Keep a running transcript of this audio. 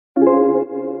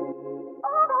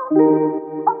Baby,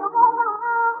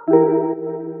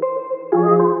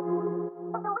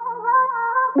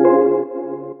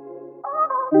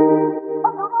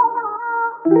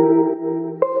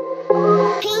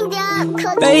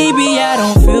 I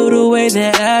don't feel the way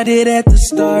that I did at the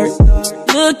start.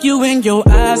 Look you in your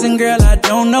eyes and girl, I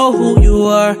don't know who you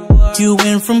are. You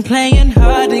went from playing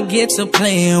hard to get to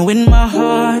playing with my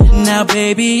heart. Now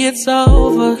baby, it's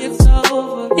over.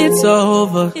 It's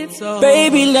over.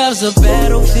 Baby, love's a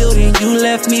battlefield and you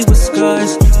left me with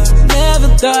scars. Never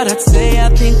thought I'd say I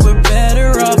think we're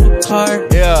better off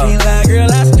apart. Ain't lie, girl,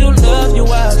 I still love you,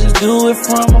 I'll just do it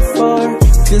from afar.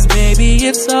 Cause baby,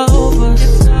 it's over.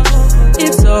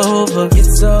 It's over,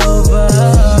 it's over.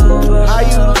 How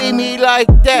you leave me like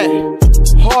that?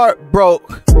 Heart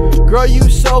broke. Girl, you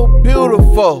so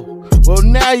beautiful. Well,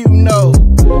 now you know.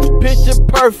 Picture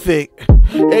perfect.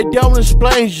 It don't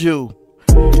explain you.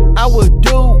 I would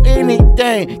do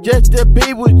anything just to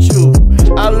be with you.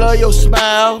 I love your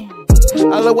smile.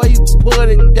 I love the way you put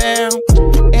it down.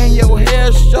 And your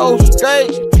hair so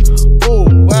straight. Oh,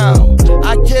 wow.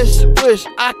 I just wish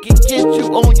I could kiss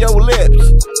you on your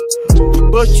lips.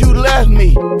 But you left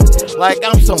me like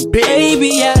I'm some bitch.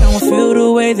 Baby, I don't feel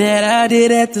the way that I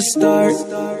did at the start.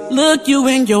 Look you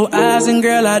in your eyes and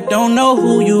girl, I don't know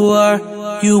who you are.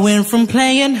 You went from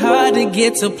playing hard to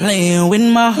get to playing with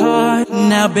my heart.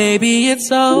 Now baby,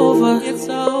 it's over.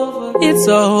 It's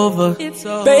over.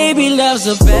 Baby, love's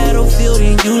a battlefield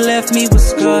and you left me with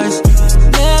scars.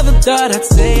 Never thought I'd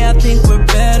say I think we're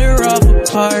better off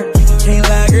apart. Can't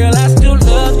lie, girl, I still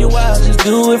love you, I'll just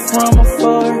do it from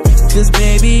afar. Cause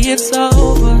baby, it's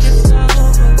over.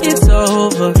 It's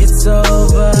over. It's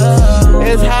over.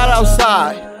 It's hot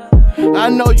outside. I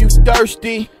know you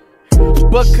thirsty.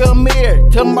 But come here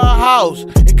to my house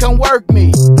and come work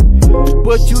me.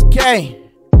 But you can't,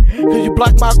 cause you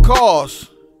blocked my calls.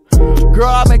 Girl,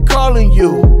 I've been calling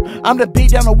you. I'm the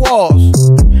beat down the walls.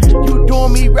 You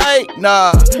doing me right?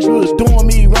 Nah, you was doing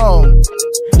me wrong.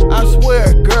 I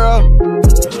swear, girl,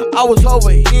 I was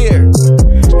over here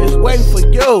just waiting for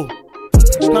you.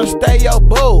 Gonna stay your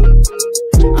boo.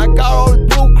 I got all the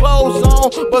blue clothes on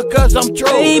because I'm true.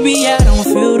 Baby, I don't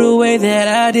feel the way that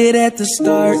I did at the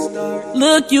start.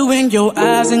 Look you in your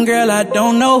eyes and girl, I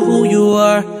don't know who you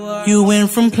are. You went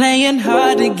from playing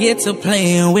hard to get to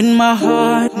playing with my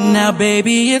heart. Now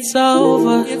baby, it's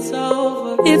over.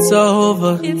 It's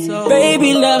over.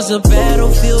 Baby, love's a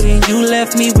battlefield and you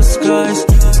left me with scars.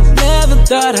 Never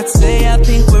thought I'd say I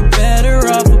think we're better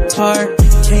off apart.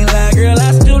 Can't lie, girl,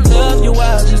 I still love you,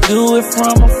 I'll just do it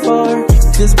from afar.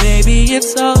 Cause baby,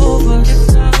 it's over.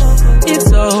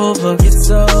 It's over. It's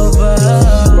over.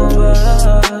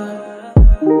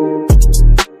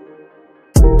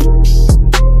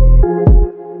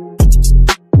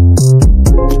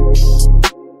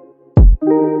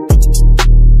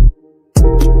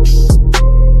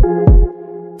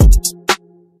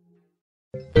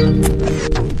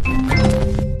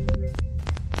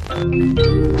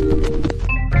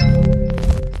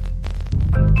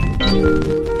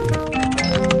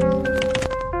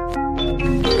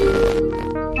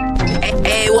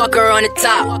 Walker on the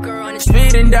top.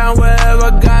 Speeding down wherever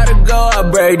I gotta go, I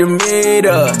break the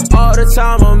meter. All the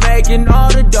time I'm making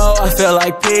all the dough, I feel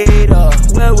like Peter.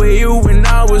 Where were you when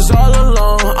I was all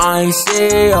alone? I ain't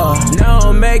see ya. Now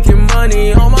I'm making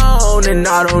money on my own and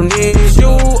I don't need you.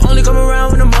 Only come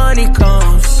around when the money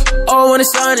comes. Oh, when the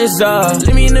sun is up.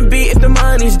 Leave me in the beat if the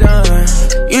money's done.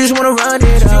 You just wanna run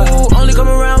it up. You only come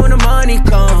around when the money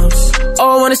comes.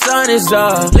 Oh, when the sun is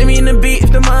up. Leave me in the beat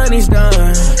if the money's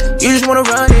done. You just wanna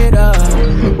run it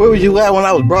up. Where was you at when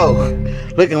I was broke?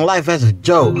 Looking at life as a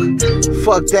joke.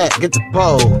 Fuck that, get the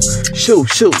pole.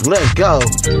 Shoot, let's go.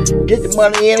 Get the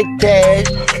money in the cash.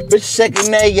 Bitch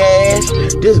shaking that ass.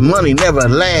 This money never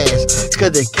lasts,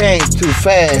 cause it came too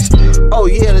fast. Oh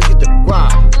yeah, let's get the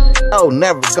guap. Oh,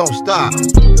 never gonna stop.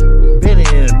 Bend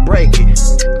it and break it.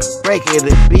 Break it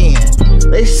and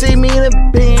bend. They see me in the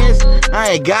Benz.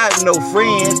 I ain't got no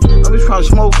friends. I'm just trying to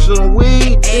smoke some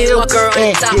weed and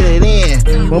get it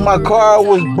in. When my car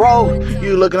was broke,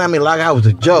 you looking at me like I was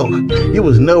a joke. You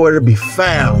was nowhere to be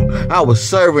found. I was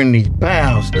serving these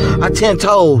pounds. I 10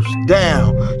 toes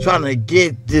down, trying to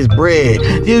get this bread.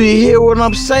 Do you hear what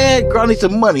I'm saying? Girl, I need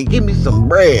some money. Give me some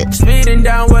bread. Speeding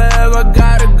down wherever I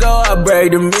gotta go, I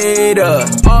break the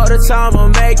meter. All the time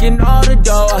I'm making all the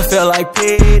dough, I feel like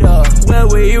Peter. Where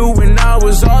were you when I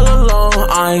was all alone?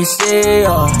 I ain't see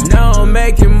ya. Now I'm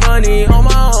making money on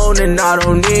my own and I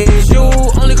don't need you.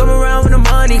 Only come around when the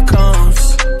money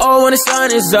comes. Oh, when the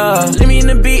sun is up, leave me in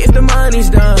the beat if the money's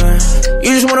done. You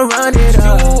just wanna run it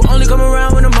up. You only come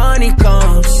around when the money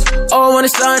comes. Oh, when the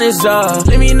sun is up,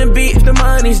 leave me in the beat if the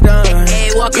money's done.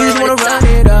 You just wanna run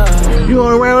it up. You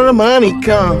wanna around when the money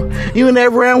come. You ain't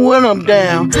never around when I'm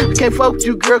down. I can't fuck with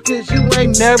you, girl, cause you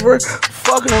ain't never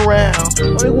fucking around.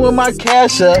 Only when my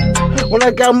cash up, when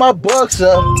I got my bucks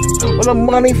up, when the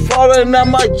money falling out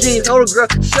my jeans. Hold on, girl,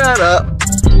 shut up.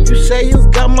 You say you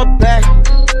got my back,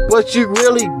 but you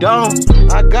really don't.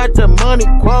 I got the money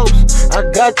quotes, I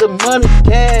got the money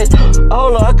cash.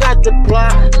 Hold on, I got the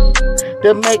plot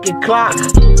to make it clock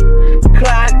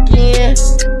in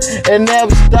and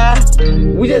never stop.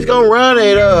 We just gonna run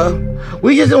it up.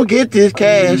 We just gonna get this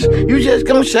cash. You just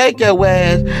gonna shake your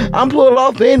ass. I'm pull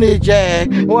off in this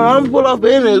jag. Well, I'm pull off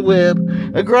in this whip.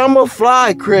 And girl, I'm a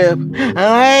fly crib. And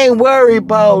I ain't worried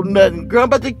about nothing. Girl, I'm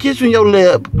about to kiss you on your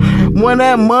lip. When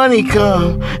that money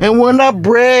come and when that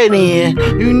bread in,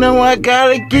 you know I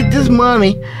gotta get this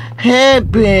money.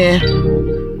 Has-been.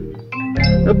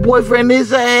 The boyfriend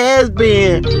is a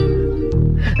has-been.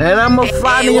 And I'ma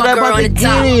find it, I'm about to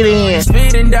get it in.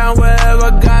 Speeding down wherever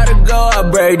I gotta go, I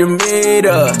break the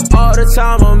meter. All the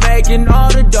time I'm making all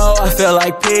the dough, I feel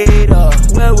like Peter.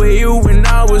 Where were you when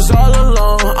I was all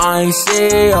alone? I ain't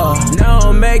see ya. Now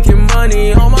I'm making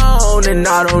money on my own and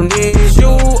I don't need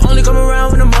you. Only come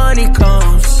around when the money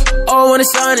comes. Oh, when the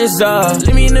sun is up,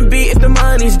 leave me in the beat if the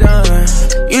money's done.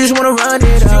 You just wanna run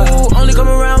it up. You only come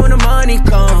around when the money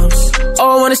comes.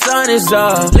 Oh, when the sun is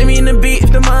up, leave me in the beat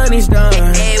if the money's done.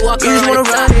 You just wanna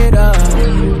run it up.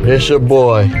 It's your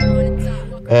boy,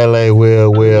 LA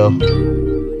Will.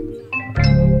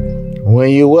 When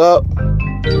you up,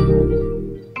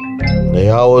 they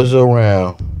always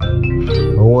around.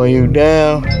 But when you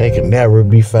down, they can never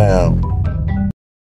be found.